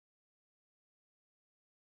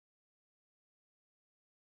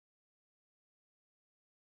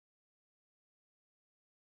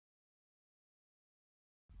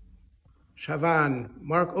Shavan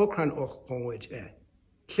Marc Okrand och pongwich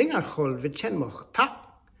Klingon vichenmoch tak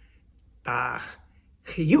dag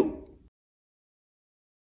kitų.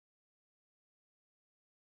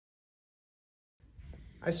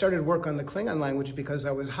 I started work on the Klingon language because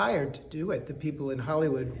I was hired to do it. The people in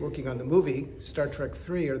Hollywood working on the movie, Star Trek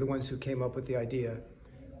III, are the ones who came up with the idea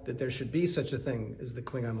that there should be such a thing as the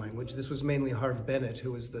Klingon language. This was mainly Harv Bennett,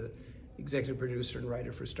 who was the executive producer and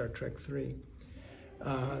writer for Star Trek III.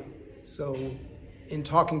 So in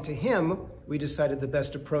talking to him, we decided the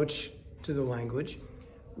best approach to the language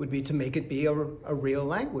would be to make it be a real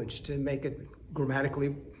language, to make it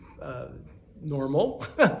grammatically normal,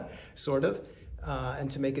 sort of, and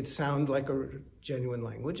to make it sound like a genuine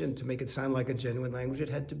language. And to make it sound like a genuine language, it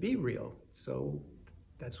had to be real. So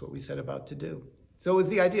that's what we set about to do. So it was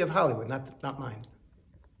the idea of Hollywood, not mine.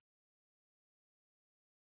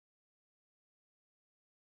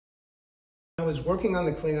 I was working on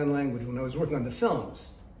the Klingon language, when I was working on the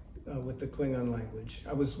films with the Klingon language,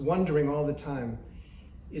 I was wondering all the time,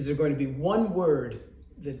 is there going to be one word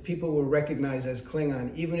that people will recognize as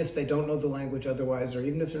Klingon, even if they don't know the language otherwise, or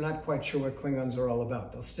even if they're not quite sure what Klingons are all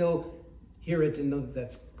about? They'll still hear it and know that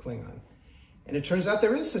that's Klingon. And it turns out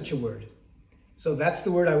there is such a word. So that's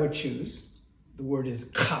the word I would choose. The word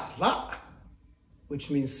is kala,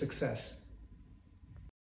 which means success.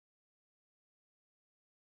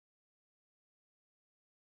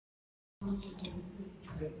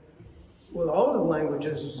 Well, all of the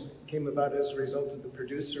languages came about as a result of the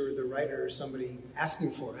producer or the writer or somebody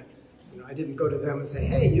asking for it. You know, I didn't go to them and say,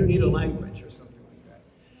 hey, you need a language or something like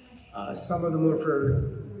that. Some of them were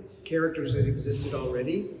for characters that existed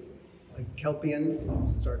already, like Kelpian in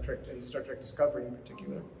Star Trek Discovery in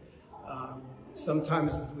particular.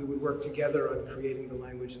 Sometimes we would work together on creating the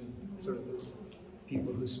language and sort of the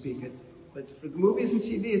people who speak it. But for the movies and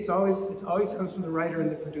TV, it always comes from the writer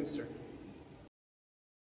and the producer.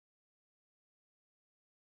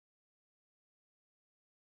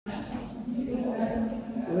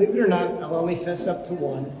 Believe it or not, I'll only fess up to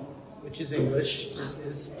one, which is English,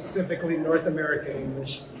 specifically North American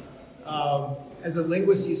English. As a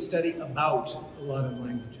linguist, you study about a lot of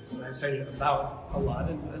languages. And I studied about a lot,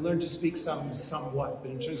 and I learned to speak somewhat, but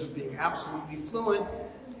in terms of being absolutely fluent,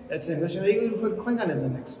 that's English. And I even put Klingon in the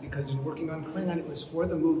mix, because in working on Klingon, it was for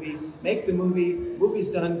the movie, make the movie, movie's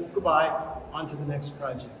done, goodbye, on to the next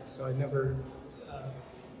project. So I never,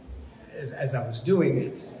 as I was doing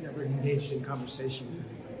it, never engaged in conversation with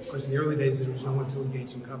anyone. Of course, in the early days, there was no one to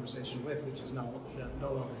engage in conversation with, which is no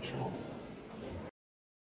longer true.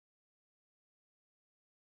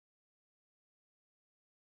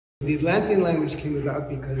 The Atlantean language came about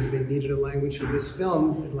because they needed a language for this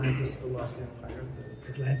film, Atlantis, the Lost Empire.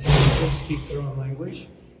 The Atlantean people speak their own language,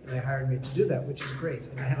 and they hired me to do that, which is great.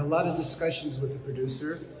 And I had a lot of discussions with the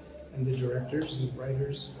producer and the directors and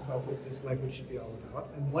writers about what this language should be all about.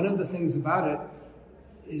 And one of the things about it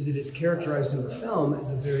is that it's characterized in the film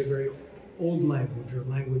as a very, very old language, or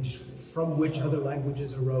language from which other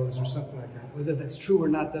languages arose, or something like that. Whether that's true or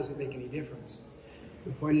not doesn't make any difference.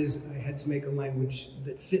 The point is, I had to make a language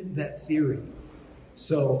that fit that theory.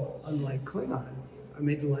 So, unlike Klingon, I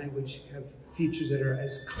made the language have features that are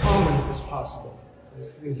as common as possible.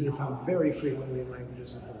 These things that are found very frequently in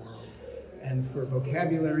languages of the world. And for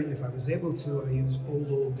vocabulary, if I was able to, I used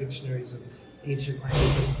old dictionaries of ancient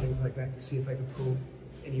languages and things like that to see if I could pull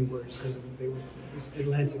any words, because this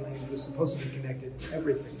Atlantean language was supposed to be connected to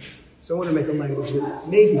everything. So I want to make a language that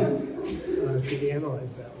maybe could be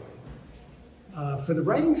analyzed that way. For the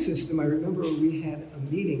writing system, I remember we had a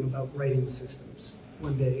meeting about writing systems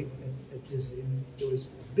one day at Disney. There was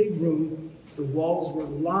a big room. The walls were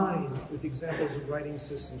lined with examples of writing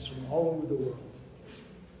systems from all over the world.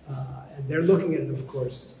 And they're looking at it, of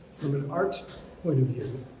course, from an art point of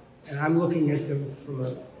view. And I'm looking at them from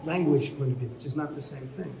a language point of view, which is not the same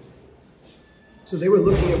thing. So they were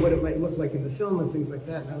looking at what it might look like in the film and things like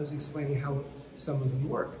that, and I was explaining how some of them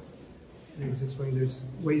work. And I was explaining there's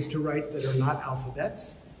ways to write that are not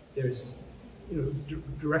alphabets. There's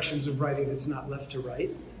directions of writing that's not left to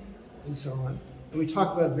right, and so on. And we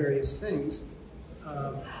talked about various things.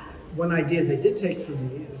 One idea they did take from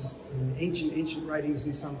me is in ancient writings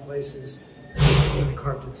in some places, when they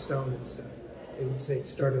carved in stone and stuff, they would say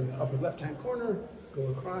start in the upper left-hand corner, go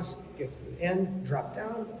across, get to the end, drop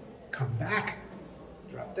down, come back,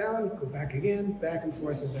 drop down, go back again, back and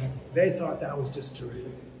forth and back. They thought that was just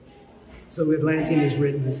terrific. So Atlantean is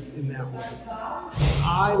written in that way.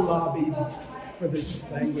 I lobbied for this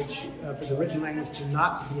language, for the written language, to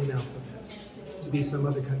not be an alphabet, to be some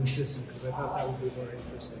other kind of system, because I thought that would be very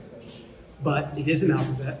interesting. But it is an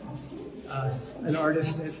alphabet. An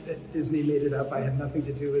artist at Disney made it up. I had nothing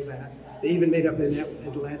to do with that. They even made up in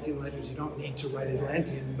Atlantean letters. You don't need to write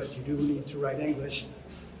Atlantean, but you do need to write English.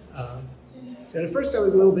 So at first I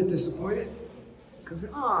was a little bit disappointed, because,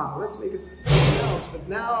 let's make it something else. But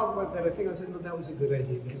now that I think, I said, no, that was a good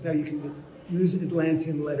idea, because now you can use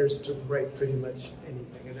Atlantean letters to write pretty much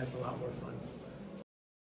anything, and that's a lot more fun.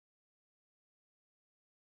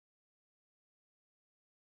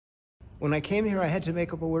 When I came here, I had to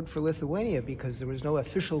make up a word for Lithuania, because there was no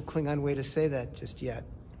official Klingon way to say that just yet.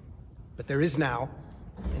 But there is now,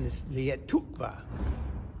 and it's Lietuva.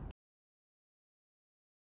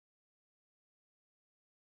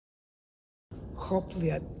 Hop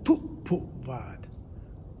Lietuva,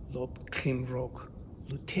 lob krimrok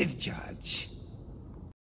lutivjaj.